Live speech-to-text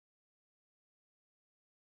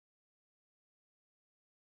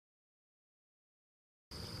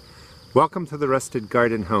Welcome to the Rusted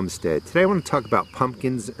Garden Homestead. Today I want to talk about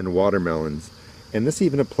pumpkins and watermelons. And this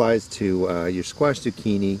even applies to your squash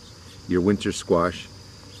zucchini, your winter squash.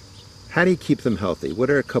 How do you keep them healthy? What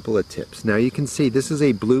are a couple of tips? Now you can see this is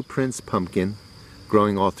a Blueprints pumpkin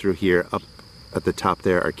growing all through here. Up at the top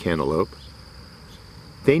there are cantaloupe.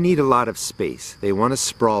 They need a lot of space. They want to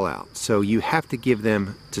sprawl out. So you have to give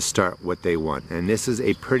them to start what they want. And this is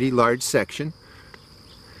a pretty large section.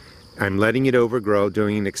 I'm letting it overgrow,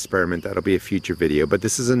 doing an experiment. That'll be a future video, but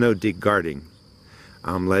this is a no-dig gardening.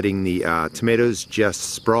 I'm letting the tomatoes just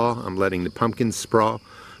sprawl. I'm letting the pumpkins sprawl,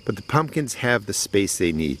 but the pumpkins have the space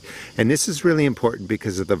they need. And this is really important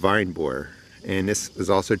because of the vine borer. And this is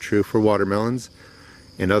also true for watermelons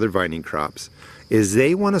and other vining crops, is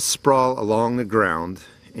they want to sprawl along the ground,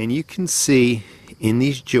 and you can see in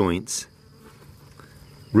these joints,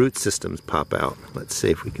 root systems pop out. Let's see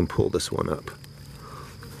if we can pull this one up.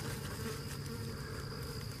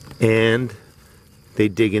 And they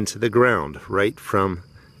dig into the ground right from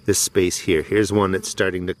this space here. Here's one that's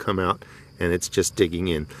starting to come out and it's just digging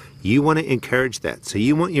in. You want to encourage that. So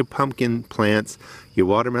you want your pumpkin plants, your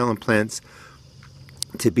watermelon plants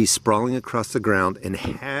to be sprawling across the ground and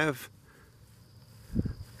have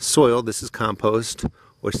soil, this is compost,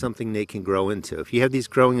 or something they can grow into. If you have these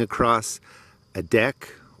growing across a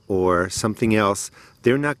deck or something else,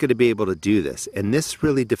 they're not going to be able to do this. And this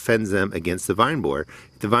really defends them against the vine borer.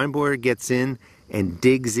 If the vine borer gets in and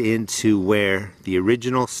digs into where the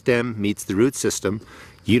original stem meets the root system,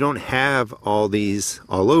 you don't have all these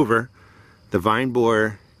all over. The vine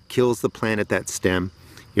borer kills the plant at that stem.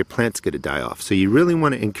 Your plant's going to die off. So you really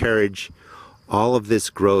want to encourage all of this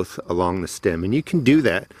growth along the stem. And you can do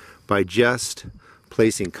that by just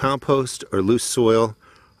placing compost or loose soil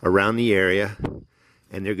around the area,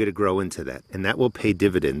 and they're going to grow into that, and that will pay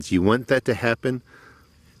dividends. You want that to happen.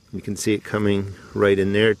 You can see it coming right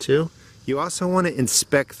in there too. You also want to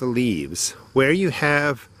inspect the leaves. Where you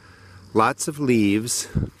have lots of leaves,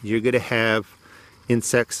 you're going to have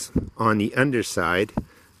insects on the underside.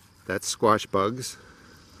 That's squash bugs.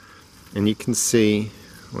 And you can see,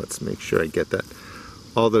 let's make sure I get that,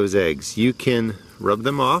 all those eggs. You can rub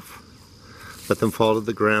them off, let them fall to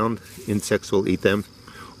the ground. Insects will eat them,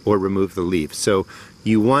 or remove the leaf. So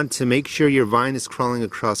you want to make sure your vine is crawling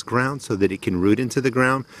across ground so that it can root into the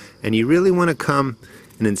ground, and you really want to come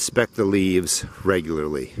and inspect the leaves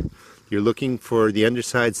regularly. You're looking for the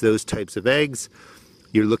undersides, those types of eggs.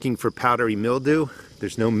 You're looking for powdery mildew.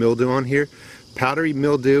 There's no mildew on here. Powdery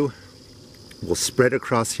mildew will spread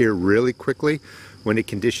across here really quickly when the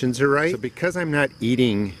conditions are right. So because I'm not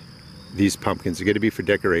eating these pumpkins, are going to be for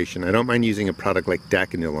decoration, I don't mind using a product like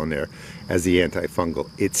Daconil on there as the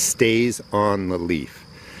antifungal. It stays on the leaf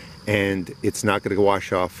and it's not going to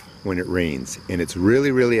wash off when it rains, and it's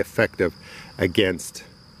really, really effective against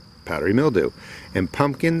powdery mildew. And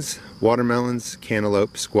pumpkins, watermelons,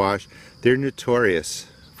 cantaloupe, squash, they're notorious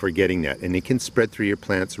for getting that, and it can spread through your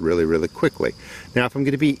plants really, really quickly. Now if I'm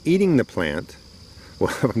going to be eating the plant, well,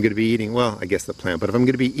 if I'm going to be eating, well, I guess the plant, but if I'm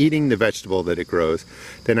going to be eating the vegetable that it grows,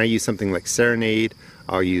 then I use something like Serenade,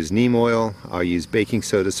 I'll use neem oil, I'll use baking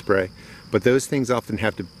soda spray, but those things often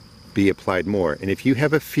have to be applied more. And if you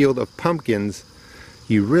have a field of pumpkins,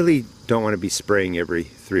 you really don't want to be spraying every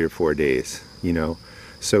 3 or 4 days, you know.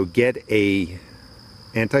 So get a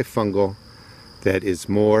antifungal that is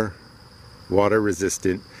more water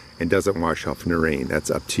resistant and doesn't wash off in the rain.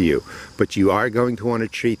 That's up to you. But you are going to want to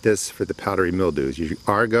treat this for the powdery mildews. You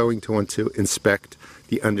are going to want to inspect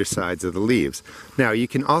the undersides of the leaves. Now you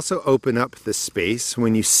can also open up the space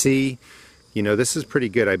when you see, you know, this is pretty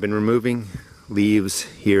good. I've been removing leaves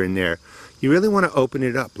here and there. You really want to open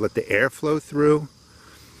it up, let the air flow through.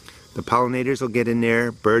 The pollinators will get in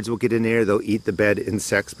there, birds will get in there, they'll eat the bad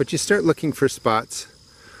insects, but you start looking for spots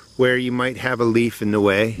where you might have a leaf in the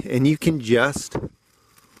way, and you can just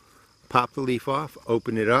pop the leaf off,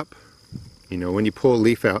 open it up. You know, when you pull a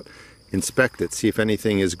leaf out, inspect it, see if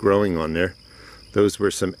anything is growing on there. Those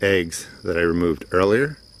were some eggs that I removed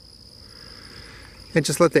earlier. And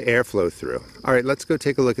just let the air flow through. All right, let's go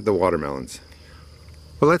take a look at the watermelons.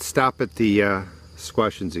 Well, let's stop at the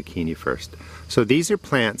squash and zucchini first. So these are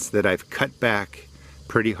plants that I've cut back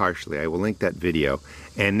pretty harshly. I will link that video.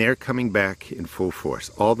 And they're coming back in full force.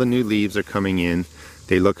 All the new leaves are coming in.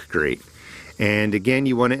 They look great. And again,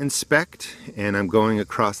 you want to inspect, and I'm going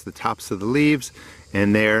across the tops of the leaves,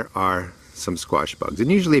 and there are some squash bugs.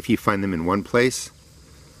 And usually if you find them in one place,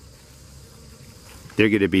 they're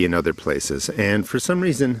going to be in other places. And for some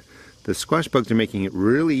reason, the squash bugs are making it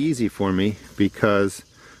really easy for me because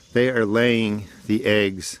they are laying the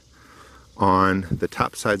eggs on the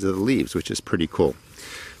top sides of the leaves, which is pretty cool.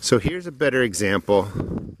 So here's a better example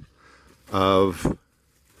of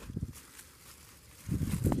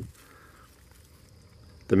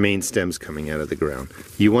the main stems coming out of the ground.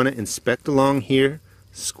 You want to inspect along here,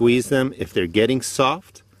 squeeze them. If they're getting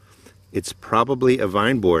soft, it's probably a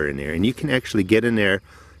vine borer in there, and you can actually get in there,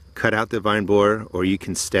 cut out the vine borer, or you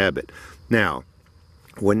can stab it. Now,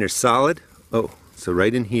 when they're solid, oh, so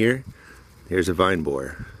right in here, there's a vine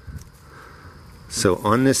borer. So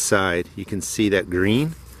on this side, you can see that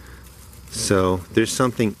green. So there's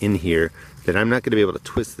something in here that I'm not going to be able to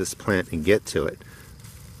twist this plant and get to it.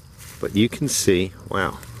 But you can see,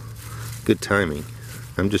 wow, good timing.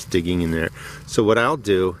 I'm just digging in there. So what I'll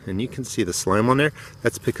do, and you can see the slime on there,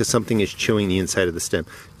 that's because something is chewing the inside of the stem.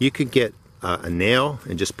 You could get a nail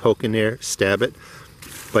and just poke in there, stab it.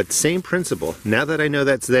 But same principle. Now that I know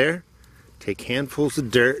that's there, take handfuls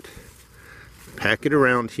of dirt, pack it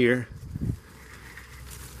around here,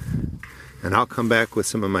 and I'll come back with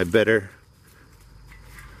some of my better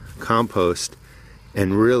compost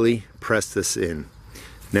and really press this in.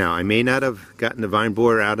 Now, I may not have gotten the vine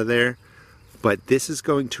borer out of there, but this is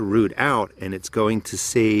going to root out and it's going to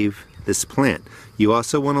save this plant. You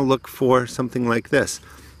also want to look for something like this.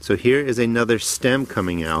 So here is another stem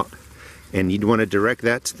coming out, and you'd want to direct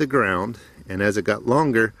that to the ground, and as it got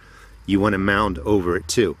longer, you want to mound over it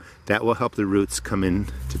too. That will help the roots come in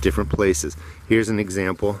to different places. Here's an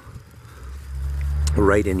example.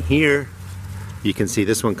 Right in here, you can see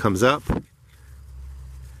this one comes up,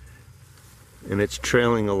 and it's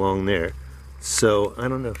trailing along there. So I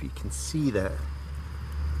don't know if you can see that,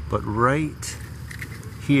 but right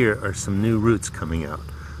here are some new roots coming out.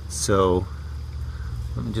 So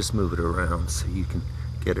let me just move it around so you can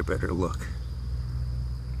get a better look.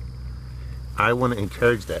 I want to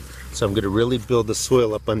encourage that. So I'm going to really build the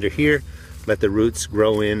soil up under here, let the roots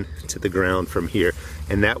grow in to the ground from here.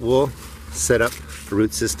 And that will set up a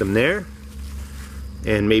root system there,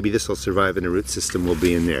 and maybe this will survive and the root system will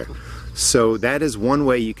be in there. So that is one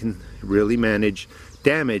way you can really manage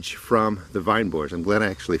damage from the vine borers. I'm glad I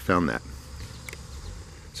actually found that.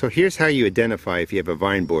 So here's how you identify if you have a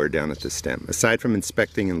vine borer down at the stem. Aside from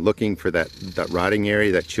inspecting and looking for that rotting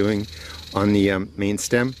area, that chewing on the main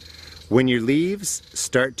stem, when your leaves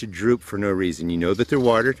start to droop for no reason, you know that they're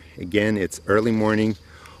watered. Again, it's early morning.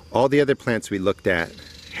 All the other plants we looked at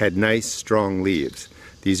had nice, strong leaves.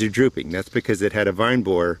 These are drooping. That's because it had a vine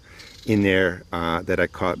borer in there that I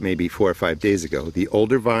caught maybe 4 or 5 days ago. The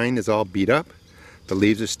older vine is all beat up. The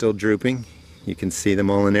leaves are still drooping. You can see them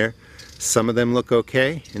all in there. Some of them look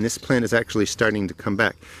okay, and this plant is actually starting to come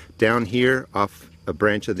back. Down here off a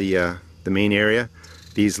branch of the main area,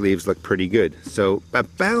 these leaves look pretty good. So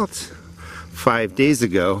about 5 days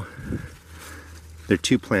ago, there are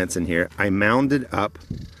 2 plants in here. I mounded up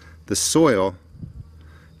the soil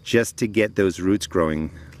just to get those roots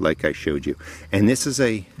growing like I showed you. And this is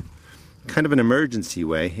a kind of an emergency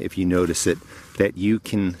way, if you notice it, that you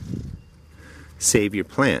can save your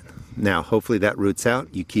plant. Now, hopefully that roots out.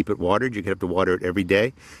 You keep it watered. You're going to have to water it every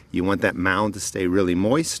day. You want that mound to stay really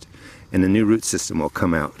moist, and the new root system will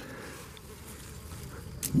come out.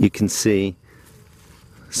 You can see,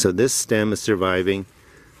 so this stem is surviving.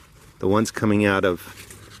 The ones coming out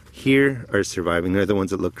of here are surviving. They're the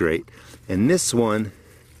ones that look great. And this one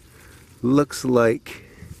looks like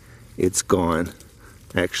it's gone.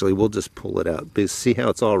 Actually, we'll just pull it out. But see how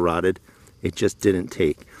it's all rotted? It just didn't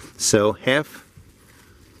take. So half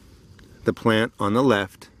the plant on the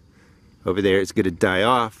left over there is going to die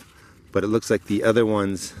off, but it looks like the other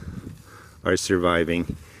ones are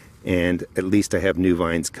surviving, and at least I have new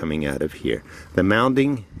vines coming out of here. The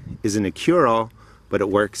mounding isn't a cure-all, but it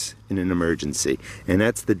works in an emergency, and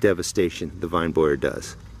that's the devastation the vine borer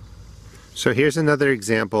does. So here's another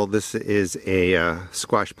example. This is a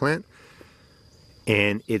squash plant,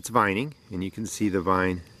 and it's vining, and you can see the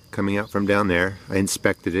vine coming out from down there. I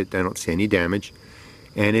inspected it. I don't see any damage.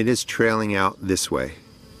 And it is trailing out this way.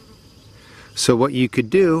 So what you could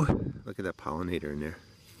do, look at that pollinator in there.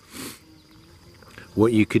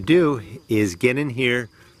 What you could do is get in here,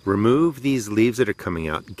 remove these leaves that are coming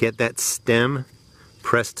out, get that stem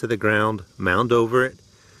pressed to the ground, mound over it,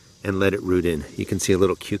 and let it root in. You can see a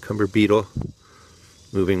little cucumber beetle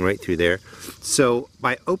moving right through there. So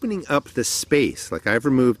by opening up the space, like I've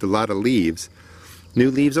removed a lot of leaves,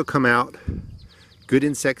 new leaves will come out. Good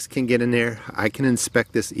insects can get in there. I can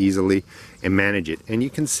inspect this easily and manage it. And you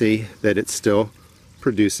can see that it's still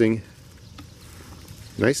producing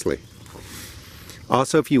nicely.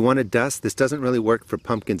 Also, if you want to dust, this doesn't really work for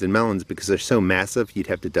pumpkins and melons because they're so massive you'd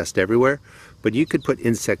have to dust everywhere. But you could put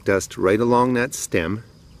insect dust right along that stem,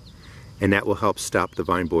 and that will help stop the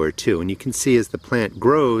vine borer too. And you can see as the plant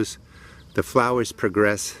grows, the flowers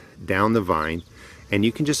progress down the vine, And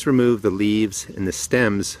you can just remove the leaves and the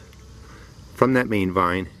stems from that main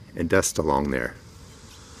vine and dust along there.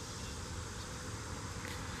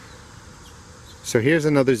 So here's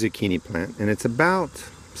another zucchini plant, and it's about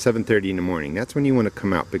 7:30 in the morning. That's when you want to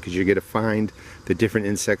come out, because you're going to find the different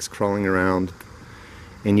insects crawling around,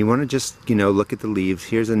 and you want to just, look at the leaves.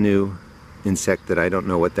 Here's a new insect that I don't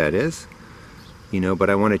know what that is, but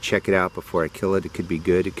I want to check it out before I kill it. It could be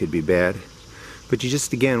good, it could be bad. But you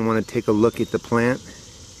just, again, want to take a look at the plant.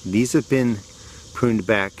 These have been pruned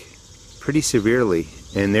back pretty severely,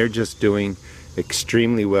 and they're just doing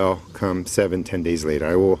extremely well come 7-10 days later.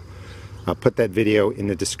 I will put that video in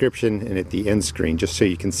the description and at the end screen just so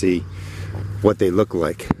you can see what they look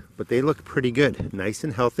like. But they look pretty good, nice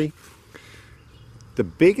and healthy. The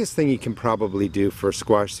biggest thing you can probably do for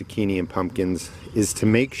squash, zucchini, and pumpkins is to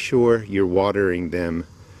make sure you're watering them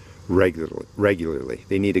regularly.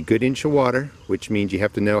 They need a good inch of water, which means you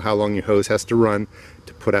have to know how long your hose has to run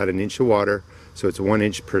to put out an inch of water, so it's 1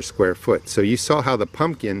 inch per square foot. So you saw how the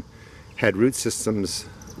pumpkin had root systems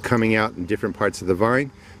coming out in different parts of the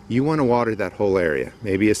vine. You want to water that whole area,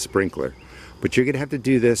 maybe a sprinkler. But you're going to have to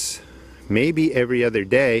do this maybe every other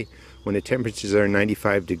day when the temperatures are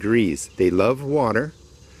 95 degrees. They love water.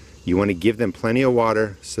 You want to give them plenty of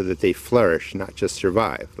water so that they flourish, not just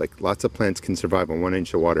survive. Like, lots of plants can survive on 1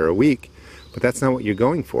 inch of water a week, but that's not what you're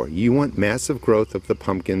going for. You want massive growth of the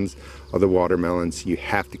pumpkins or the watermelons. You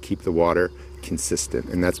have to keep the water consistent,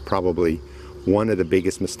 and that's probably one of the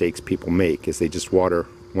biggest mistakes people make, is they just water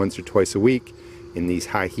once or twice a week in these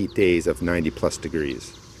high heat days of 90+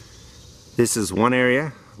 degrees. This is one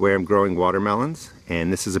area where I'm growing watermelons,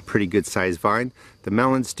 and this is a pretty good sized vine. The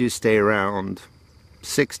melons do stay around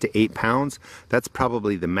 6 to 8 pounds. That's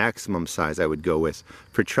probably the maximum size I would go with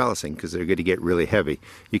for trellising, because they're going to get really heavy.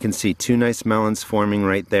 You can see 2 nice melons forming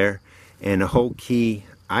right there, and a whole key,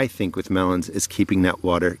 I think, with melons is keeping that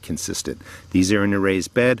water consistent. These are in a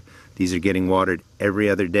raised bed. These are getting watered every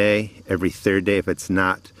other day, every third day if it's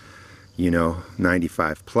not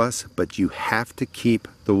 95 plus, but you have to keep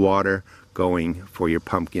the water going for your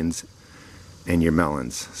pumpkins and your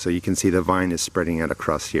melons. So you can see the vine is spreading out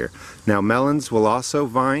across here. Now, melons will also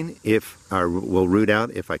will root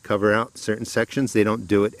out if I cover out certain sections. They don't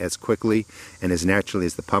do it as quickly and as naturally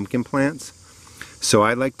as the pumpkin plants. So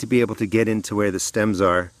I like to be able to get into where the stems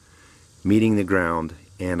are meeting the ground,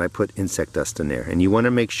 and I put insect dust in there. And you want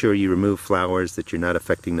to make sure you remove flowers, that you're not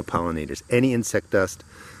affecting the pollinators. Any insect dust,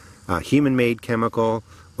 human-made chemical,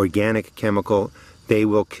 organic chemical, they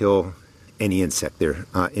will kill any insect. They're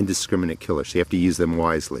indiscriminate killers, so you have to use them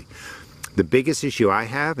wisely. The biggest issue I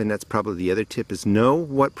have, and that's probably the other tip, is know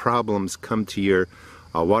what problems come to your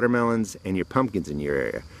watermelons and your pumpkins in your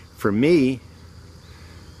area. For me,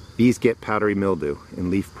 these get powdery mildew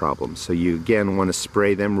and leaf problems, so you again want to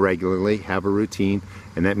spray them regularly, have a routine,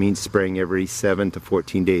 and that means spraying every 7 to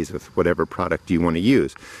 14 days with whatever product you want to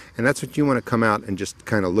use. And that's what you want to come out and just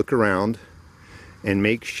kind of look around and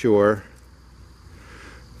make sure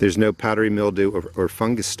there's no powdery mildew or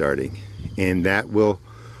fungus starting, and that will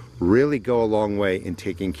really go a long way in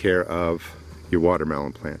taking care of your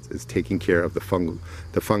watermelon plants. It's taking care of the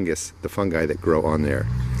fungi that grow on there.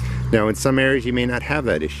 Now, in some areas you may not have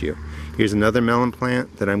that issue. Here's another melon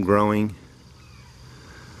plant that I'm growing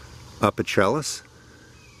up a trellis,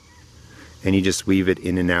 and you just weave it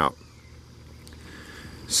in and out.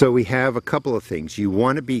 So we have a couple of things. You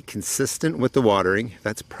want to be consistent with the watering.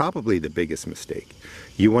 That's probably the biggest mistake.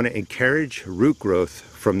 You want to encourage root growth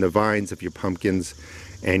from the vines of your pumpkins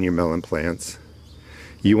and your melon plants.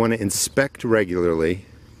 You want to inspect regularly,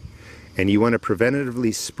 and you want to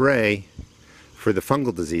preventatively spray for the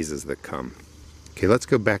fungal diseases that come. Okay, let's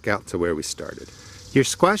go back out to where we started. Your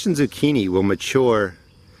squash and zucchini will mature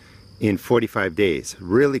in 45 days,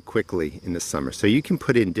 really quickly in the summer. So you can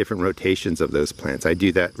put in different rotations of those plants. I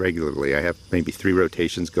do that regularly. I have maybe 3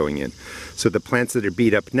 rotations going in. So the plants that are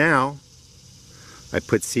beat up now, I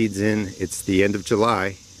put seeds in, it's the end of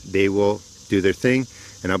July, they will do their thing,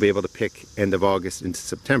 and I'll be able to pick end of August into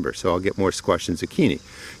September. So I'll get more squash and zucchini.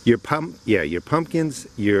 Your pumpkins,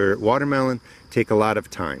 your watermelon take a lot of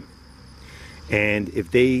time. And if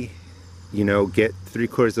they, get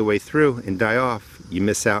 3/4 of the way through and die off, you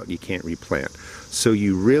miss out, you can't replant. So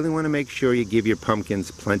you really want to make sure you give your pumpkins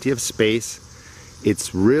plenty of space.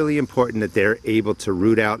 It's really important that they're able to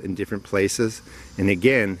root out in different places. And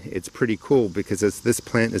again, it's pretty cool because as this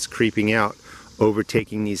plant is creeping out,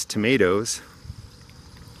 overtaking these tomatoes,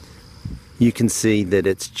 you can see that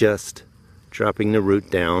it's just dropping the root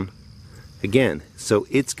down again. So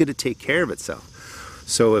it's going to take care of itself.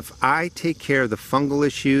 So if I take care of the fungal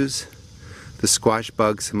issues, the squash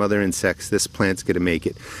bugs, some other insects, this plant's going to make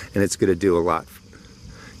it, and it's going to do a lot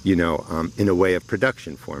you know, in a way of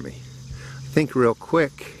production for me. Think real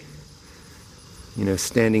quick, you know,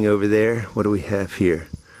 standing over there, what do we have here?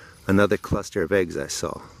 Another cluster of eggs I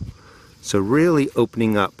saw. So really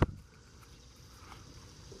opening up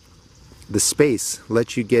the space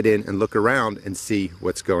lets you get in and look around and see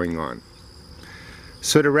what's going on.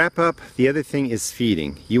 So to wrap up, the other thing is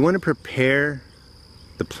feeding. You want to prepare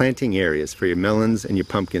the planting areas for your melons and your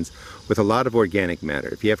pumpkins with a lot of organic matter.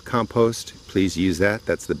 If you have compost, please use that.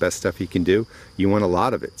 That's the best stuff you can do. You want a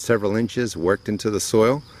lot of it, several inches worked into the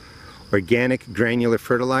soil. Organic granular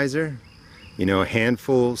fertilizer, you know, a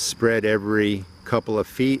handful spread every couple of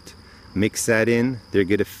feet. Mix that in. They're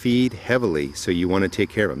going to feed heavily, so you want to take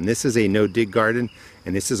care of them. This is a no-dig garden,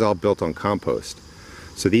 and this is all built on compost.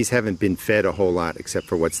 So these haven't been fed a whole lot except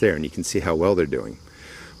for what's there, and you can see how well they're doing.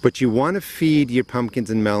 But you want to feed your pumpkins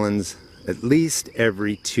and melons at least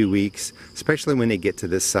every 2 weeks, especially when they get to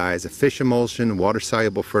this size. A fish emulsion,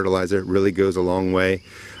 water-soluble fertilizer really goes a long way.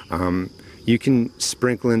 You can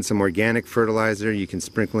sprinkle in some organic fertilizer. You can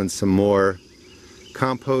sprinkle in some more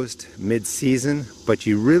compost mid-season, but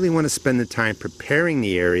you really want to spend the time preparing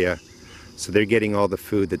the area so they're getting all the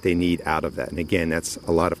food that they need out of that. And again, that's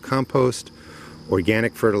a lot of compost,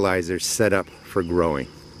 organic fertilizer set up for growing.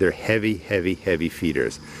 They're heavy, heavy, heavy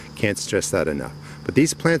feeders. Can't stress that enough. But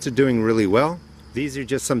these plants are doing really well. These are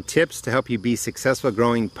just some tips to help you be successful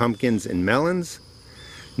growing pumpkins and melons.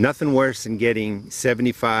 Nothing worse than getting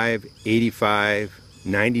 75, 85,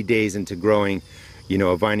 90 days into growing, you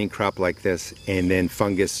know, a vining crop like this, and then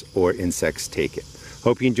fungus or insects take it.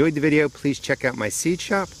 Hope you enjoyed the video. Please check out my seed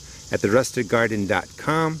shop at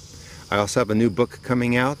therustedgarden.com. I also have a new book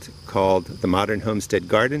coming out called The Modern Homestead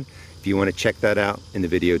Garden. If you want to check that out in the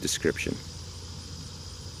video description.